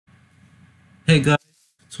Hey guys,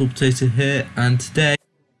 Potat here, and today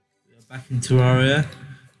we are back in Terraria.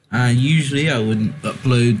 And usually I wouldn't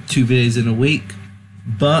upload 2 videos in a week,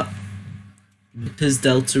 but because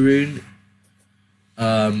Deltarune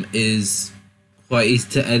is quite easy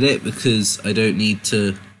to edit because I don't need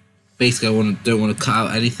to. Basically, don't want to cut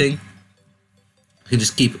out anything. I can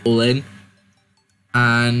just keep it all in,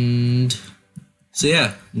 and so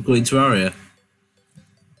yeah, I'm going Terraria.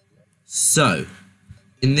 So,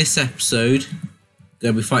 in this episode,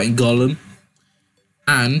 going to be fighting Golem,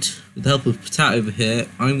 and with the help of Potat over here,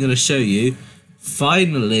 I'm going to show you,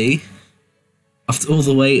 finally, after all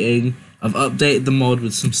the waiting, I've updated the mod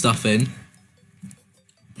with some stuff in.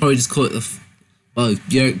 Probably just call it the, well,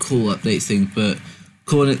 you don't call updates things, but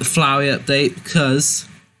calling it the Flowey update because,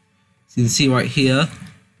 as you can see right here,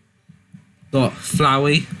 got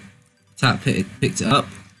Flowey, Potat picked it up,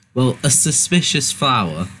 well, a suspicious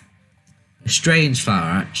flower. A strange flower,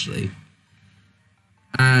 actually,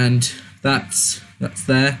 and that's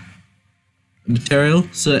there, the material.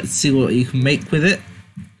 So let's see what you can make with it.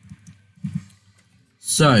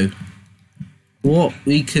 So what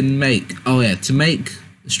we can make, oh yeah, to make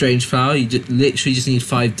a strange flower you literally just need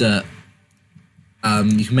 5 dirt.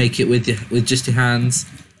 You can make it with just your hands.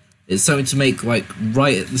 It's something to make like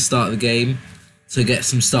right at the start of the game to get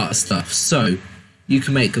some starter stuff. So you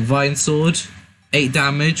can make a vine sword, 8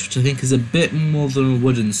 damage, which I think is a bit more than a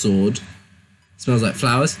wooden sword. Smells like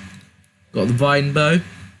flowers. Got the vine bow.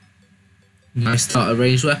 Nice starter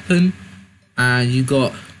ranged weapon. And you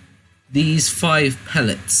got these 5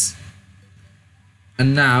 pellets.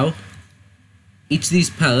 And now, each of these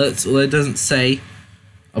pellets, although it doesn't say,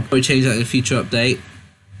 I'll probably change that in a future update.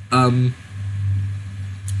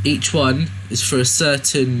 Each one is for a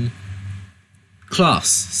certain class.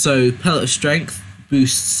 So pellet of strength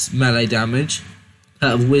boosts melee damage.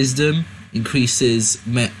 Pellet of wisdom increases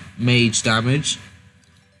mage damage.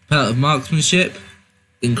 Pellet of marksmanship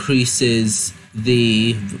increases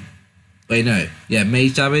the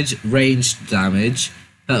mage damage, ranged damage.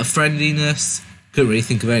 Pellet of friendliness, couldn't really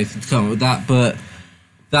think of anything to come up with that, but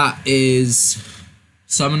that is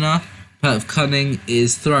summoner. Pellet of cunning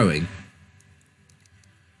is throwing.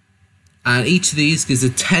 And each of these gives a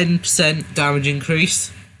 10% damage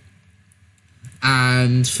increase.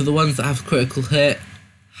 And for the ones that have critical hit,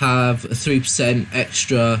 have a 3%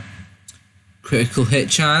 extra critical hit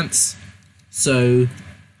chance. So,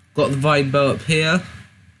 got the vine bow up here,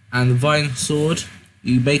 and the vine sword.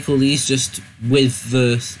 You make all these just with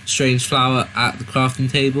the strange flower at the crafting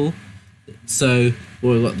table. So,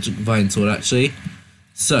 well, we've got the vine sword actually.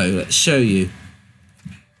 So, let's show you.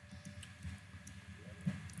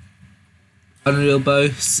 Unreal bow,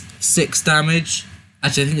 6 damage.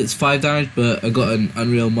 Actually, I think it's 5 damage, but I got an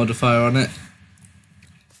Unreal modifier on it.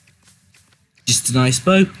 Just a nice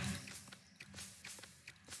bow. You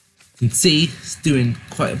can see it's doing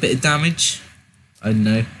quite a bit of damage. I don't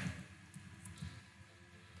know.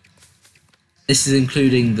 This is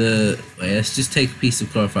including the... Wait, let's just take a piece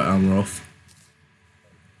of chlorophyte armor off.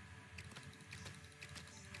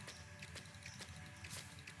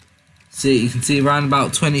 See, you can see around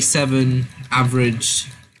about 27 average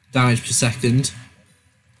damage per second.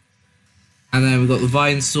 And then we've got the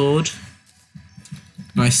vine sword.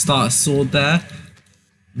 Nice starter sword there.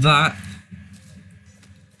 That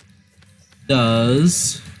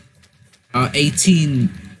does 20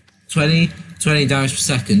 damage per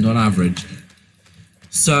second on average.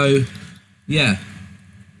 So, yeah.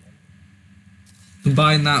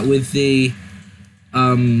 Combine that with the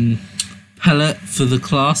pellet for the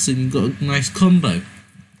class and you've got a nice combo.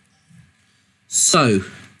 So,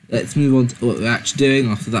 let's move on to what we're actually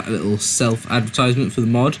doing after that little self-advertisement for the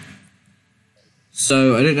mod.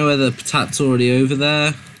 So, I don't know whether Potat's already over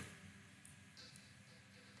there.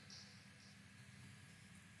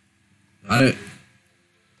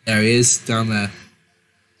 There he is, down there.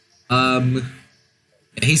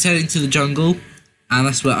 He's heading to the jungle, and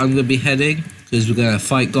that's where I'm going to be heading, because we're going to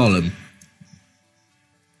fight Golem.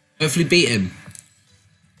 Hopefully beat him.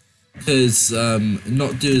 Because,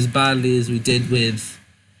 not do as badly as we did with,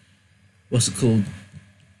 what's it called?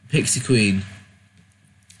 Pixie Queen.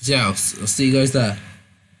 So yeah, I'll see you guys there.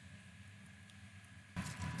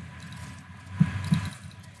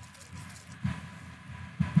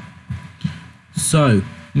 So,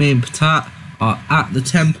 me and Potat are at the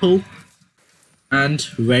temple and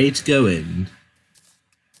ready to go in.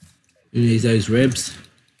 Who needs those ribs?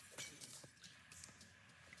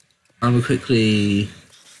 I'm gonna quickly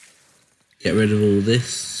get rid of all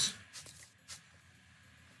this.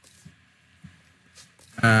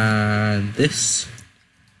 And this.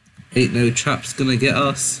 Ain't no traps gonna get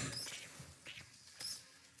us.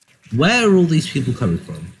 Where are all these people coming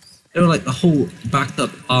from? They were like a whole backed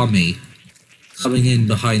up army coming in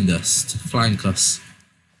behind us to flank us.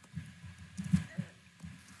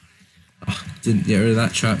 Oh, didn't get rid of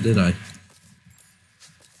that trap, did I?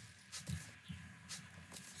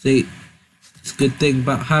 See, it's a good thing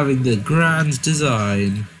about having the grand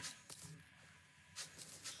design.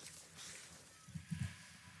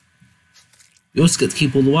 You also get to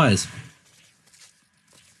keep all the wires.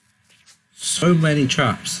 So many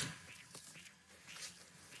traps.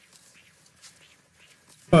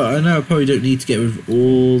 Oh, I know I probably don't need to get rid of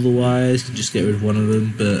all the wires, can just get rid of one of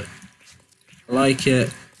them, but I like it.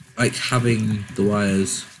 I like having the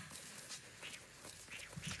wires.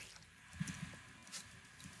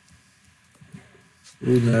 Oh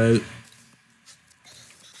no.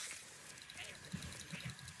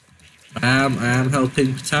 I am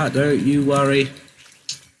helping Potat, don't you worry.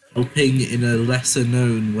 Helping in a lesser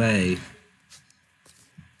known way.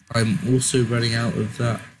 I'm also running out of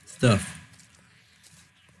that stuff.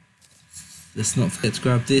 Let's not forget to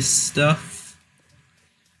grab this stuff.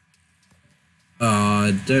 Oh,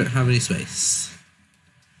 I don't have any space.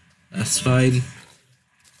 That's fine.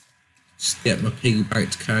 Just get my piggy bank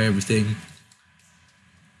to carry everything.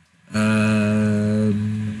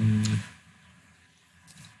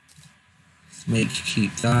 Let's make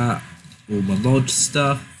keep that. All my mod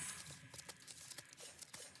stuff.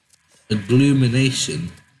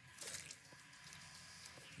 Illumination.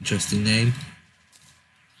 Interesting name.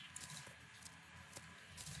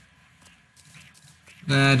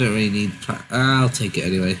 Nah, I don't really need. I'll take it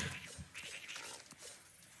anyway.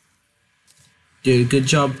 Doing a good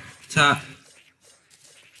job, Tap.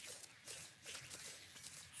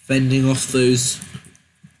 Fending off those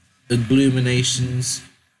illuminations.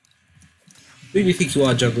 Who do you think you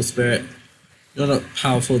are, Jungle Spirit? You're not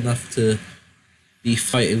powerful enough to be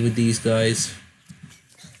fighting with these guys.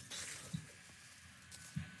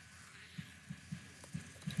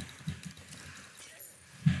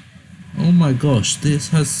 Oh my gosh, this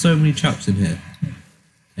has so many traps in here.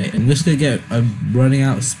 Okay, I'm running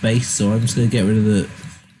out of space, so I'm just gonna get rid of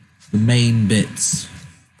the main bits.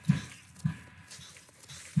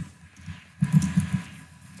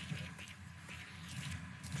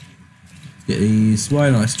 Get these. Why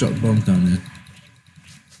not? Let's drop the bomb down there.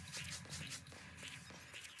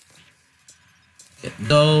 Get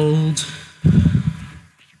gold.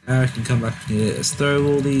 Now I can come back here. Let's throw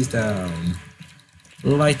all these down.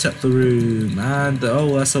 Light up the room. And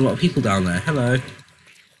oh, that's a lot of people down there. Hello.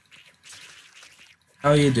 How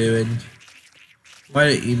are you doing? Why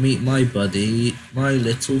don't you meet my buddy, my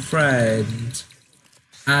little friend,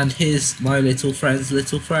 and my little friend's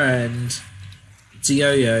little friend. It's a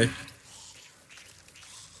yo-yo.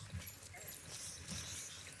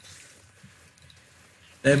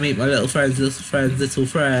 Then meet my little friend's little friend's little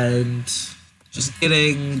friend. Just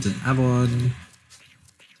kidding, didn't have one.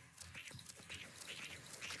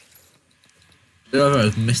 I don't know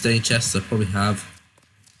if I've missed any chests, I probably have.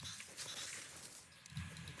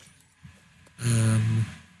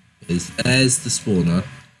 There's the spawner.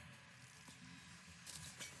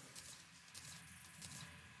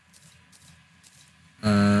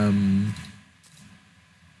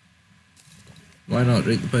 Why not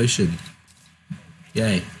drink the potion?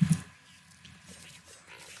 Yay.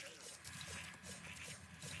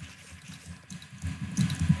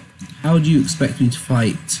 How do you expect me to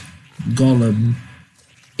fight Golem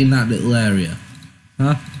in that little area?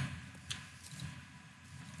 Huh?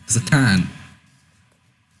 Because I can.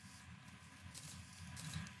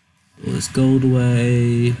 All this gold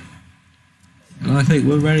away. And I think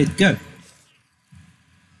we're ready to go.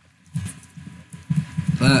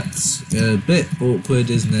 That's a bit awkward,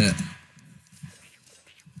 isn't it?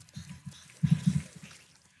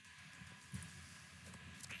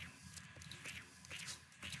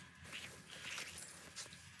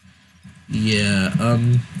 Yeah,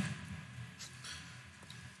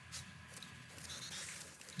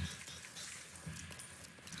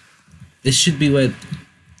 this should be where,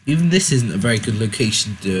 even this isn't a very good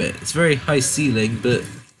location to do it. It's very high ceiling, but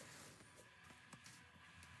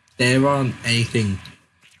there aren't anything.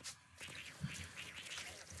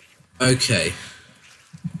 Okay.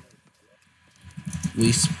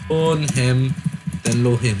 We spawn him, then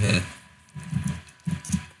lure him here.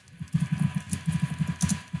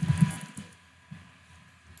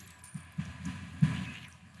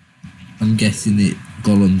 I'm guessing it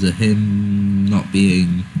golems are him not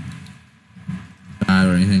being bad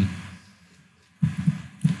or anything.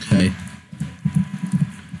 Okay.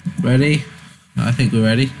 Ready? I think we're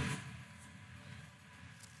ready.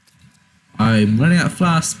 I'm running out of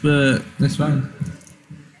flask, but that's fine.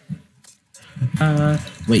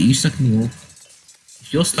 Wait, you stuck in the wall? If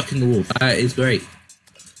you're stuck in the wall, that is great.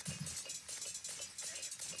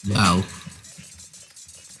 Wow.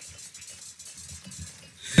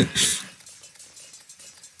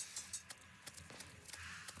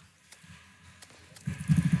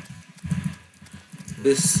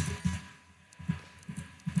 This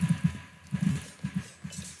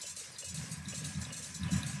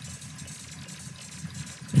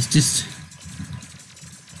it's just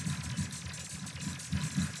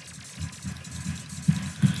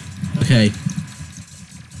okay.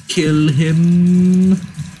 Kill him.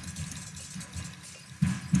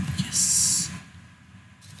 Yes.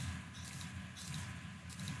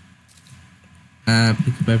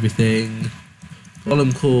 Pick up everything.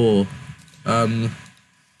 Golem core.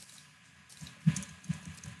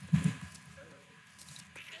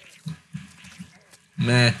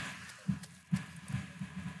 Meh.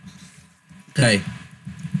 Okay.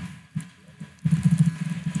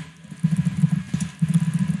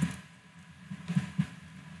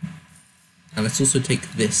 And let's also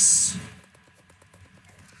take this.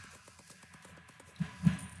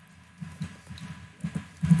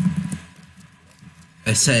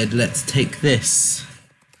 I said let's take this.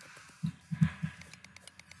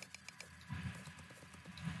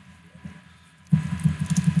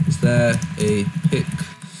 Is there a pick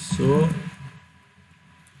saw?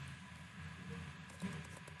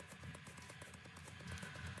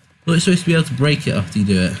 Well, it's supposed to be able to break it after you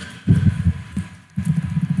do it.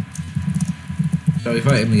 Shall we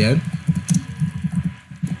fight him again?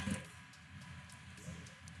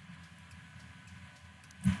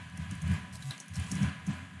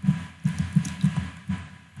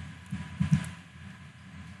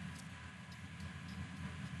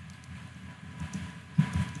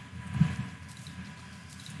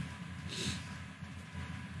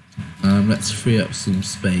 Let's free up some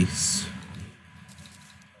space.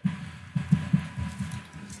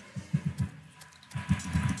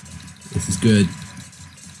 This is good.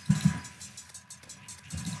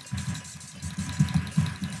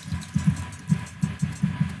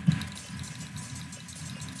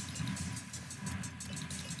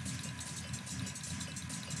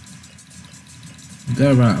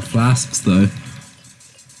 Go out of flasks though.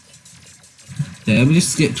 Yeah, let me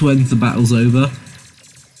just skip to when the battle's over.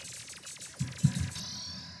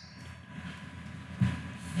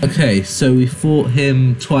 Okay, so we fought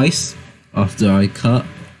him twice after I cut.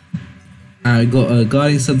 I got a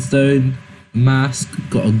Guiding Sunstone, mask,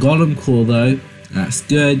 got a Golem core though, that's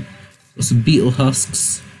good. Got some beetle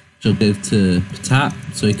husks, which I'll give to Potat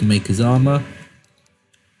so he can make his armor.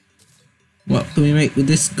 What can we make with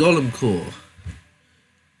this Golem core?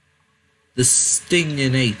 The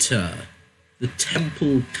Stinginator, the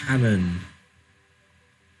Temple Cannon.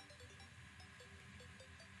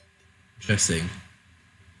 Interesting.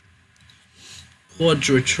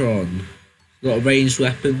 Quadratron. Got ranged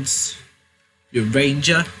weapons. You're a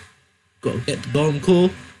ranger. Got to get the Golem core.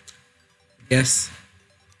 I guess.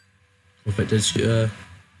 If it does shoot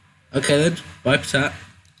okay then. Bye Potat.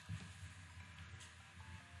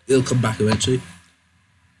 It'll come back eventually.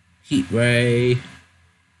 Heat ray.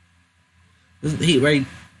 Isn't the heat ray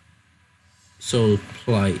soul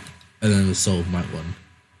plight and then the soul might one?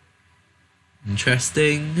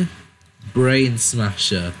 Interesting. Brain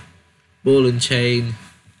smasher. Ball and chain.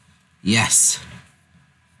 Yes.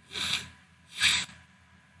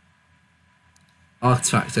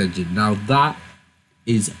 Artifact engine. Now that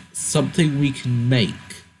is something we can make.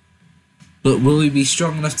 But will we be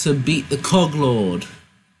strong enough to beat the Cog Lord?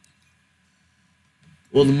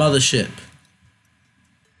 Or the Mothership?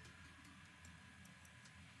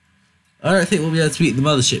 I don't think we'll be able to beat the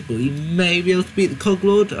Mothership, but we may be able to beat the Cog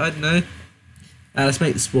Lord. I don't know. Let's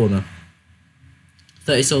make the spawner.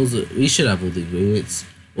 30 souls. We should have all the ingredients.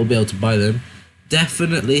 We'll be able to buy them.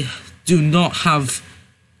 Definitely do not have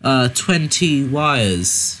 20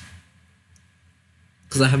 wires.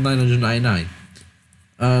 Because I have 999.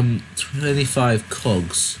 25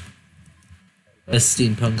 cogs. A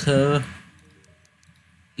steampunker.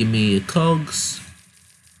 Give me your cogs.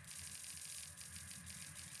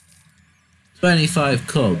 25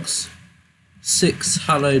 cogs. 6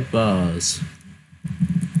 hallowed bars.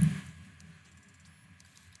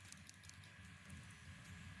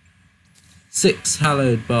 Six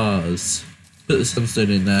hallowed bars. Put the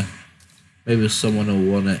sunstone in there. Maybe someone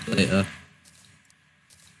will want it later.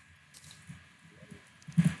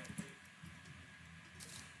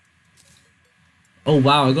 Oh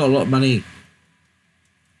wow, I got a lot of money.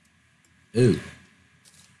 Ooh.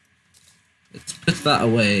 Let's put that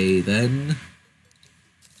away then.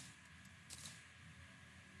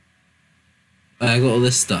 I got all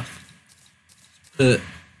this stuff.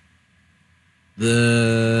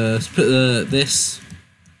 put this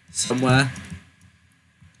somewhere.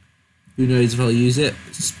 Who knows if I'll use it?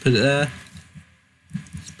 Just put it there.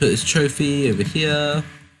 Let's put this trophy over here.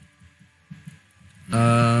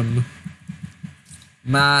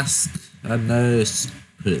 Mask. I don't know. Let's just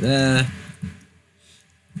put it there.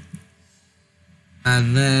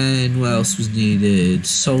 And then what else was needed?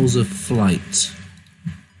 Souls of Flight.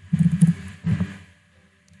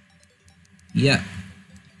 Yeah.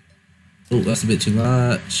 Oh, that's a bit too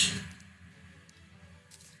much.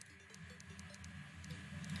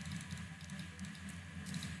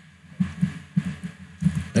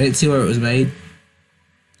 I didn't see where it was made.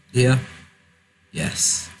 Here.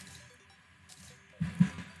 Yes.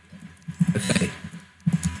 Okay.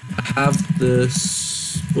 I have the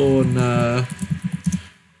spawner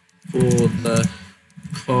for the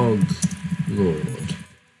Cog Lord.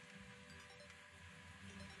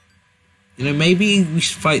 You know, maybe we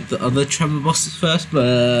should fight the other Tremor bosses first,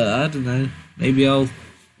 but I don't know. Maybe we'll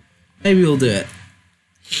do it.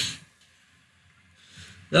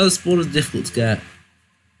 The other spawners are difficult to get.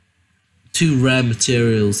 2 rare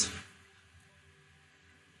materials.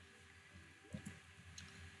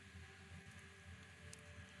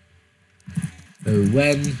 So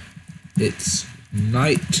when it's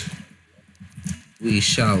night, we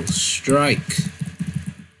shall strike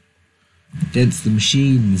against the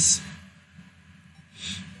machines.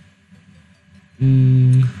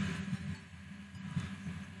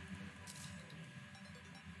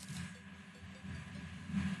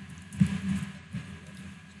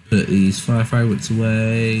 Put these fire fragments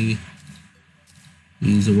away.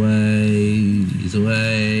 These away. These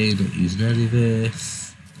away. Not using any of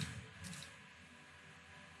this.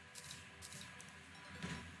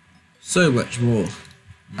 So much more.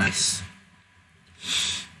 Nice.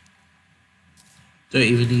 Don't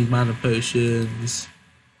even need mana potions.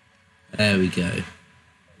 There we go.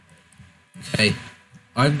 Okay.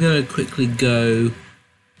 I'm gonna quickly go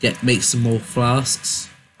make some more flasks.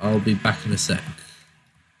 I'll be back in a sec.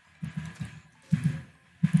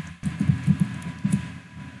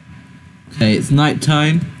 Okay, it's night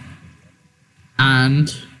time, and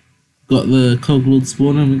got the Coglord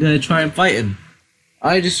spawner, and we're going to try and fight him.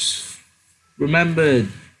 I just remembered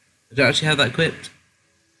I don't actually have that equipped.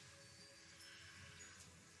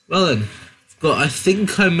 Well then, I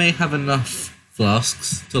think I may have enough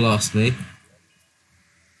flasks to last me.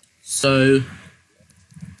 So,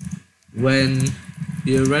 when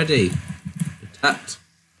you're ready, attack.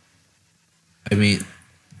 I mean,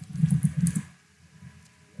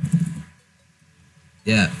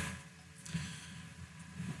 yeah.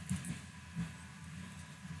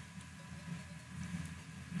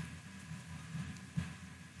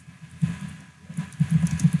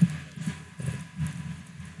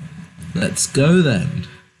 Let's go then.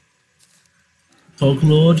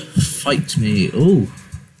 Coglord, fight me. Ooh.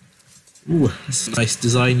 Ooh, that's a nice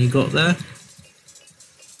design you got there.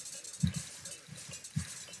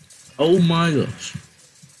 Oh my gosh.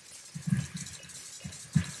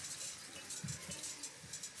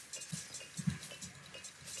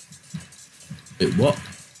 Wait, what?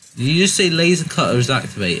 Did you just say laser cutter is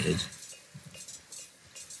activated?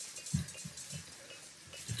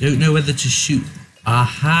 I don't know whether to shoot.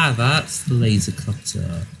 Aha, that's the laser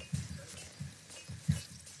cutter.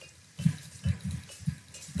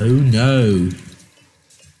 Oh no.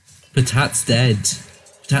 Potat's dead.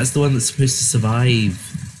 Potat's the one that's supposed to survive.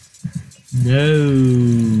 No.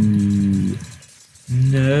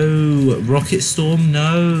 No. Rocket Storm,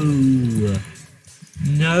 no.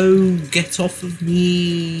 No, get off of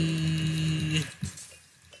me.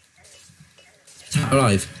 Potat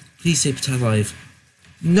alive. Please say Potat alive.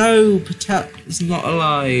 No, Potat is not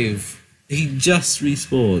alive. He just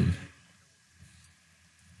respawned.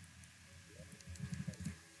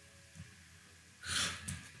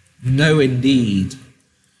 No, indeed.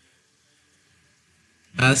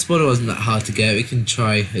 Spawner wasn't that hard to get. We can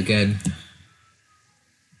try again.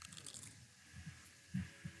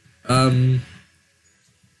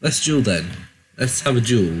 Let's duel then. Let's have a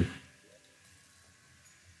duel.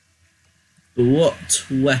 But what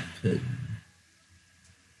weapon?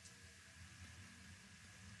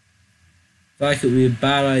 I feel like it would be a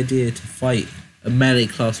bad idea to fight a melee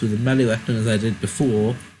class with a melee weapon as I did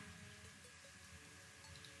before.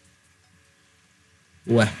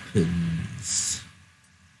 Weapons.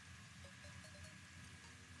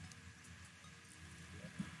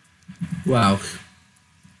 Wow.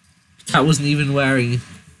 That wasn't even wearing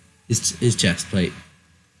his chest plate.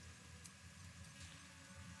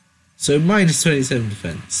 So minus 27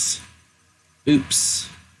 defense. Oops.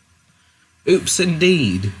 Oops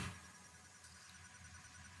indeed.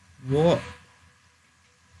 What?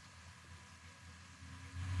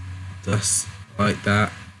 Just like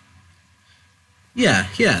that. Yeah.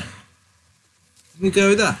 Let me go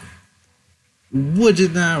with that.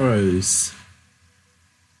 Wooden arrows.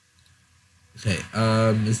 Okay,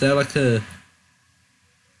 is there like a...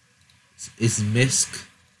 Is misc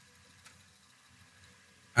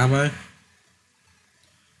ammo?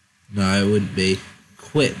 No, it wouldn't be.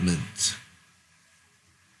 Equipment.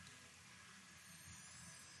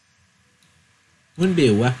 Wouldn't be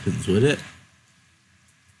a weapons, would it?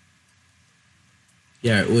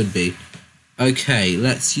 Yeah, it would be. Okay,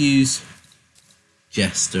 let's use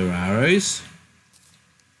Jester arrows.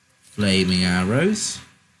 Flaming arrows.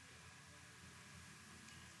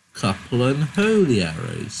 Couple and holy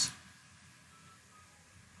arrows.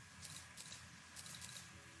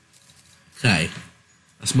 Okay,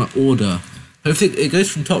 that's my order. Hopefully it goes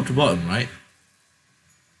from top to bottom, right?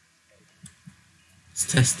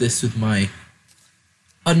 Let's test this with my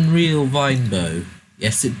Unreal Vine Bow.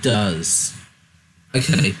 Yes, it does.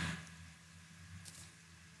 Okay.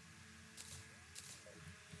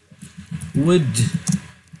 Would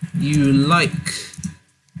you like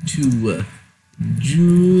to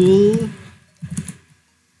duel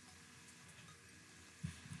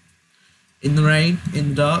in the rain, in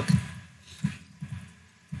the dark?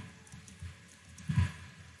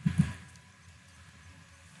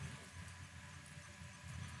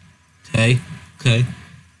 Okay.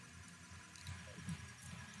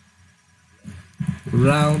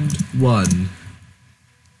 Round 1.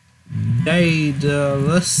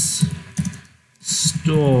 Daedalus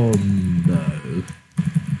Stormbow.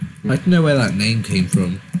 I'd like to know where that name came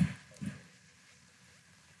from.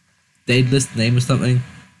 Daedalus name or something?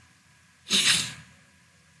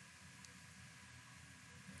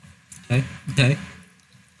 Okay.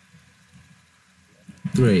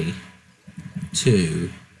 3,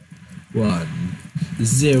 2, 1,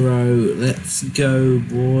 0. Let's go,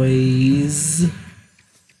 boys.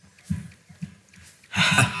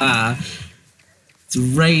 Haha. It's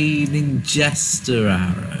raining Jester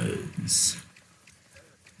arrows.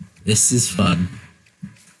 This is fun.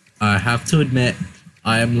 I have to admit,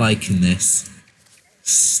 I am liking this.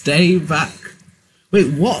 Stay back.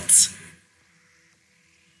 Wait, what?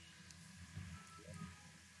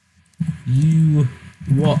 You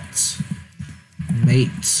what,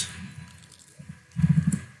 mate?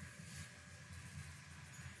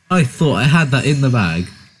 I thought I had that in the bag.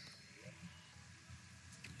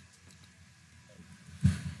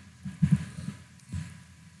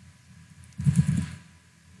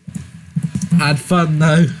 Had fun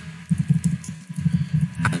though.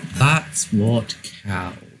 And that's what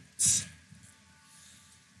counts.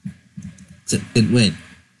 Except didn't win.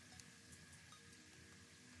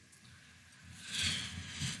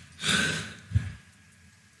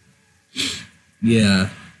 Yeah.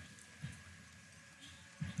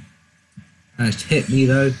 Managed to hit me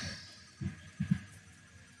though.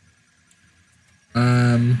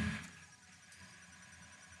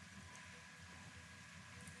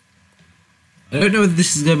 I don't know whether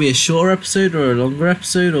this is going to be a shorter episode or a longer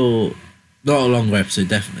episode, or not a longer episode,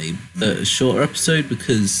 definitely, but a shorter episode,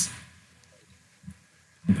 because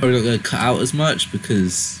I'm probably not going to cut out as much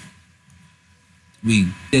because we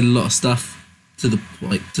did a lot of stuff to the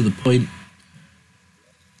point.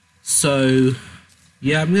 So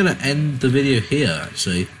yeah, I'm gonna end the video here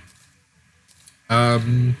actually.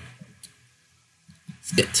 Let's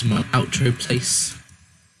get to my outro place.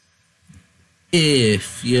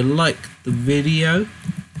 If you like the video,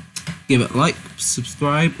 give it a like,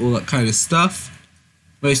 subscribe, all that kind of stuff.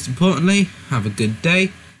 Most importantly, have a good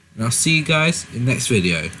day, and I'll see you guys in the next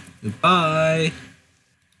video. Goodbye.